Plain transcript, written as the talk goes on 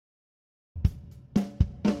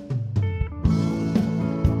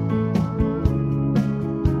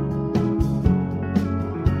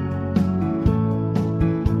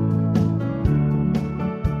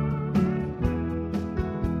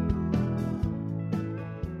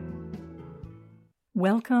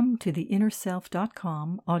Welcome to the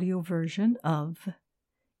InnerSelf.com audio version of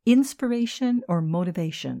Inspiration or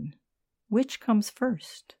Motivation? Which Comes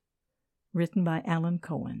First? Written by Alan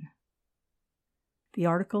Cohen. The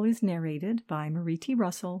article is narrated by Marie T.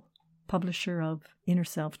 Russell, publisher of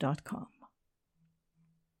InnerSelf.com.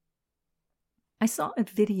 I saw a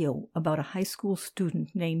video about a high school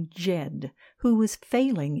student named Jed who was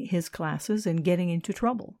failing his classes and getting into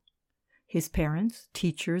trouble. His parents,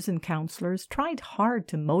 teachers, and counselors tried hard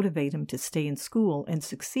to motivate him to stay in school and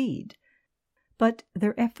succeed, but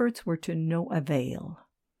their efforts were to no avail.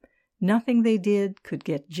 Nothing they did could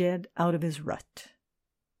get Jed out of his rut.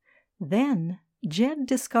 Then Jed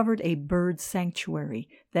discovered a bird sanctuary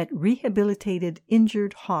that rehabilitated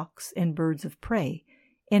injured hawks and birds of prey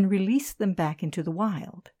and released them back into the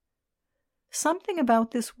wild. Something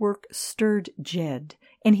about this work stirred Jed,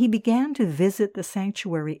 and he began to visit the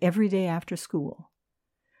sanctuary every day after school.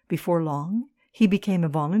 Before long, he became a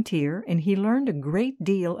volunteer, and he learned a great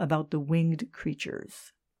deal about the winged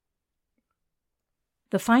creatures.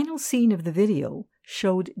 The final scene of the video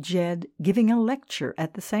showed Jed giving a lecture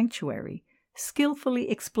at the sanctuary,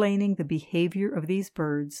 skillfully explaining the behavior of these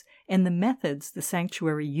birds and the methods the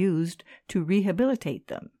sanctuary used to rehabilitate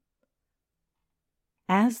them.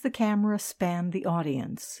 As the camera spanned the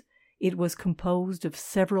audience, it was composed of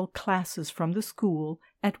several classes from the school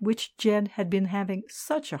at which Jed had been having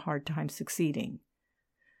such a hard time succeeding.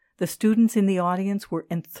 The students in the audience were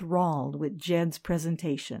enthralled with Jed's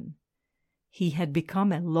presentation. He had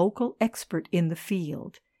become a local expert in the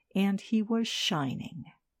field, and he was shining.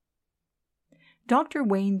 Dr.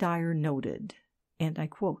 Wayne Dyer noted, and I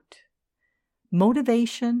quote,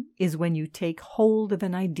 "Motivation is when you take hold of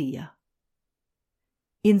an idea.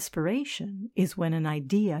 Inspiration is when an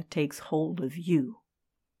idea takes hold of you."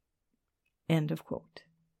 End of quote.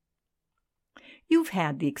 You've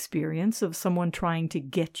had the experience of someone trying to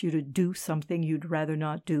get you to do something you'd rather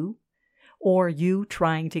not do, or you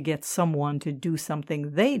trying to get someone to do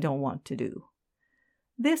something they don't want to do.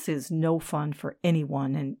 This is no fun for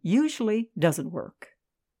anyone and usually doesn't work.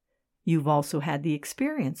 You've also had the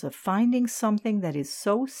experience of finding something that is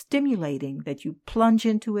so stimulating that you plunge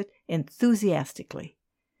into it enthusiastically.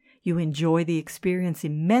 You enjoy the experience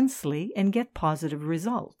immensely and get positive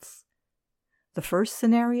results. The first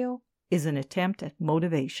scenario is an attempt at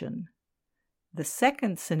motivation. The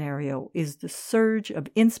second scenario is the surge of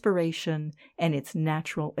inspiration and its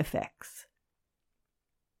natural effects.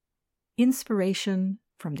 Inspiration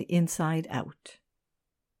from the inside out.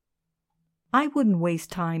 I wouldn't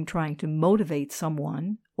waste time trying to motivate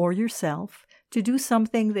someone or yourself to do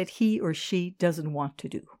something that he or she doesn't want to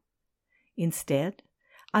do. Instead,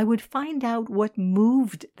 I would find out what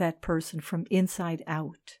moved that person from inside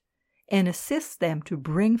out and assist them to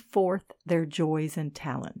bring forth their joys and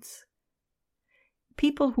talents.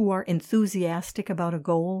 People who are enthusiastic about a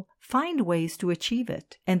goal find ways to achieve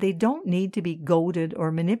it, and they don't need to be goaded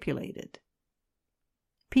or manipulated.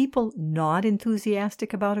 People not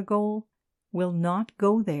enthusiastic about a goal will not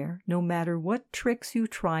go there no matter what tricks you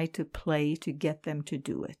try to play to get them to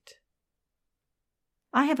do it.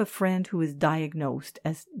 I have a friend who is diagnosed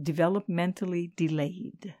as developmentally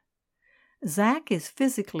delayed. Zach is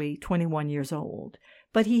physically 21 years old,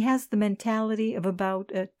 but he has the mentality of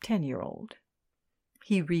about a 10-year-old.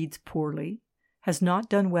 He reads poorly, has not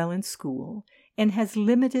done well in school, and has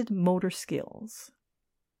limited motor skills.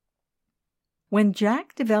 When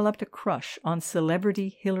Jack developed a crush on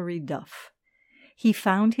celebrity Hilary Duff, he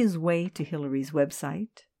found his way to Hilary's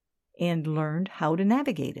website and learned how to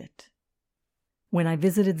navigate it. When I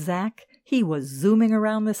visited Zach, he was zooming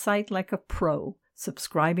around the site like a pro,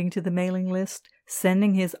 subscribing to the mailing list,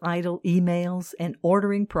 sending his idol emails, and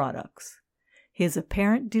ordering products. His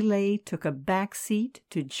apparent delay took a back seat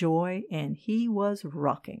to joy, and he was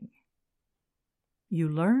rocking. You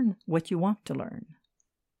learn what you want to learn.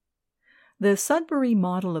 The Sudbury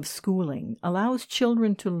model of schooling allows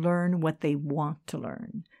children to learn what they want to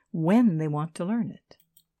learn, when they want to learn it.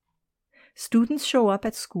 Students show up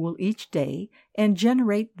at school each day and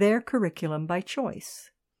generate their curriculum by choice.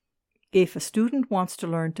 If a student wants to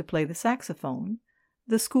learn to play the saxophone,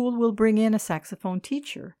 the school will bring in a saxophone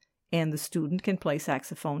teacher, and the student can play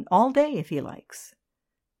saxophone all day if he likes.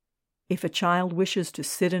 If a child wishes to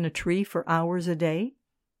sit in a tree for hours a day,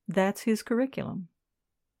 that's his curriculum.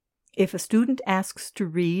 If a student asks to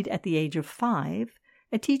read at the age of 5,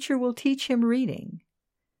 a teacher will teach him reading.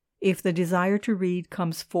 If the desire to read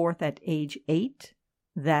comes forth at age 8,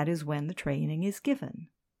 that is when the training is given.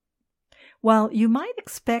 While you might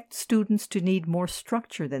expect students to need more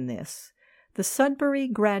structure than this, the Sudbury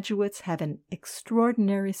graduates have an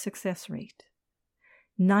extraordinary success rate.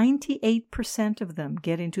 98% of them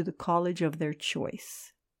get into the college of their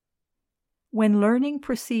choice. When learning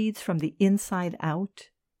proceeds from the inside out,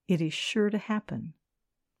 it is sure to happen.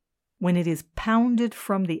 When it is pounded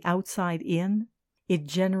from the outside in, it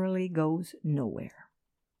generally goes nowhere.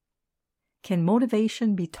 Can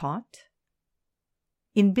motivation be taught?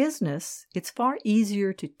 In business, it's far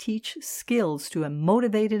easier to teach skills to a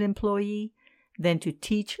motivated employee than to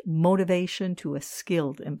teach motivation to a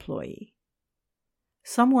skilled employee.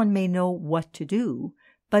 Someone may know what to do,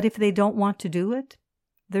 but if they don't want to do it,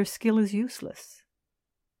 their skill is useless.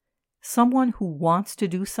 Someone who wants to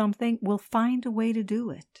do something will find a way to do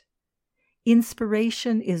it.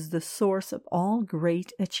 Inspiration is the source of all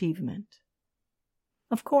great achievement.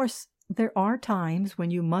 Of course, there are times when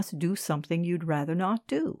you must do something you'd rather not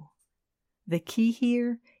do. The key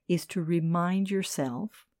here is to remind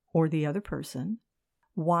yourself, or the other person,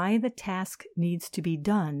 why the task needs to be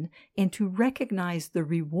done and to recognize the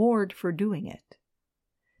reward for doing it.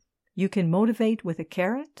 You can motivate with a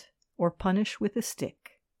carrot or punish with a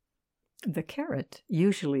stick. The carrot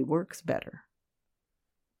usually works better.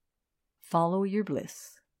 Follow your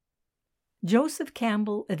bliss. Joseph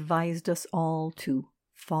Campbell advised us all to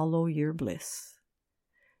follow your bliss.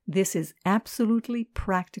 This is absolutely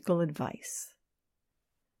practical advice.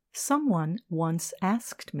 Someone once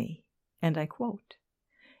asked me, and I quote,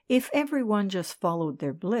 "If everyone just followed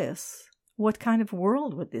their bliss, what kind of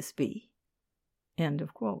world would this be?" End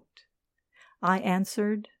of quote. I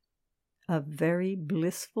answered, "A very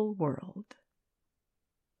blissful world."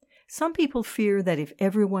 Some people fear that if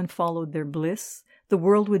everyone followed their bliss, the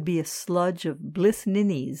world would be a sludge of bliss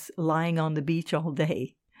ninnies lying on the beach all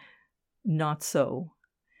day. Not so.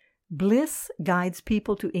 Bliss guides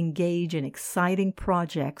people to engage in exciting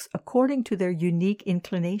projects according to their unique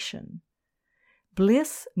inclination.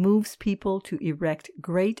 Bliss moves people to erect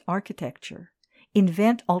great architecture,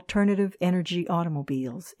 invent alternative energy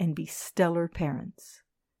automobiles, and be stellar parents.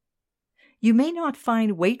 You may not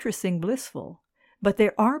find waitressing blissful, but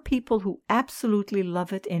there are people who absolutely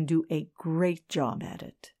love it and do a great job at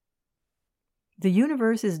it. The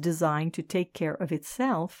universe is designed to take care of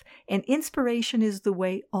itself, and inspiration is the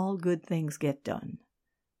way all good things get done.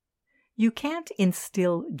 You can't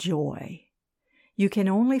instill joy. You can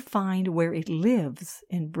only find where it lives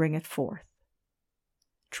and bring it forth.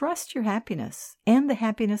 Trust your happiness and the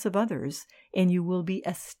happiness of others, and you will be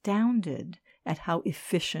astounded at how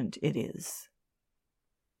efficient it is.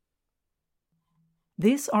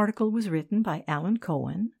 This article was written by Alan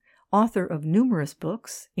Cohen, author of numerous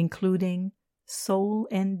books, including Soul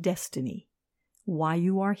and Destiny, Why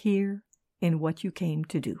You Are Here, and What You Came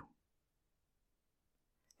to Do.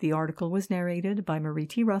 The article was narrated by Marie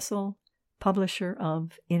T. Russell, publisher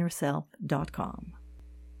of InnerSelf.com.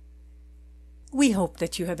 We hope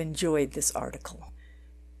that you have enjoyed this article.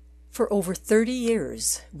 For over 30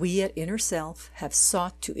 years, we at Inner Self have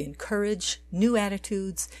sought to encourage new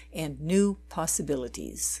attitudes and new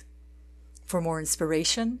possibilities. For more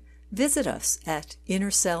inspiration, visit us at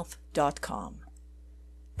InnerSelf.com.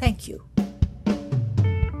 Thank you.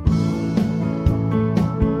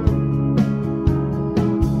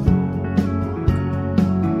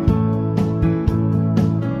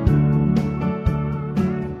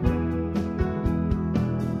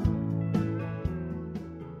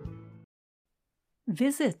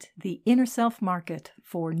 Visit the Inner Self Market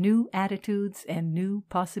for new attitudes and new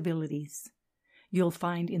possibilities. You'll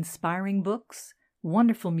find inspiring books,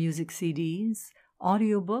 wonderful music CDs,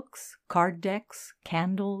 audiobooks, card decks,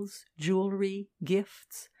 candles, jewelry,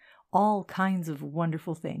 gifts, all kinds of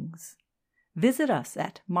wonderful things. Visit us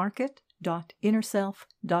at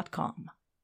market.innerself.com.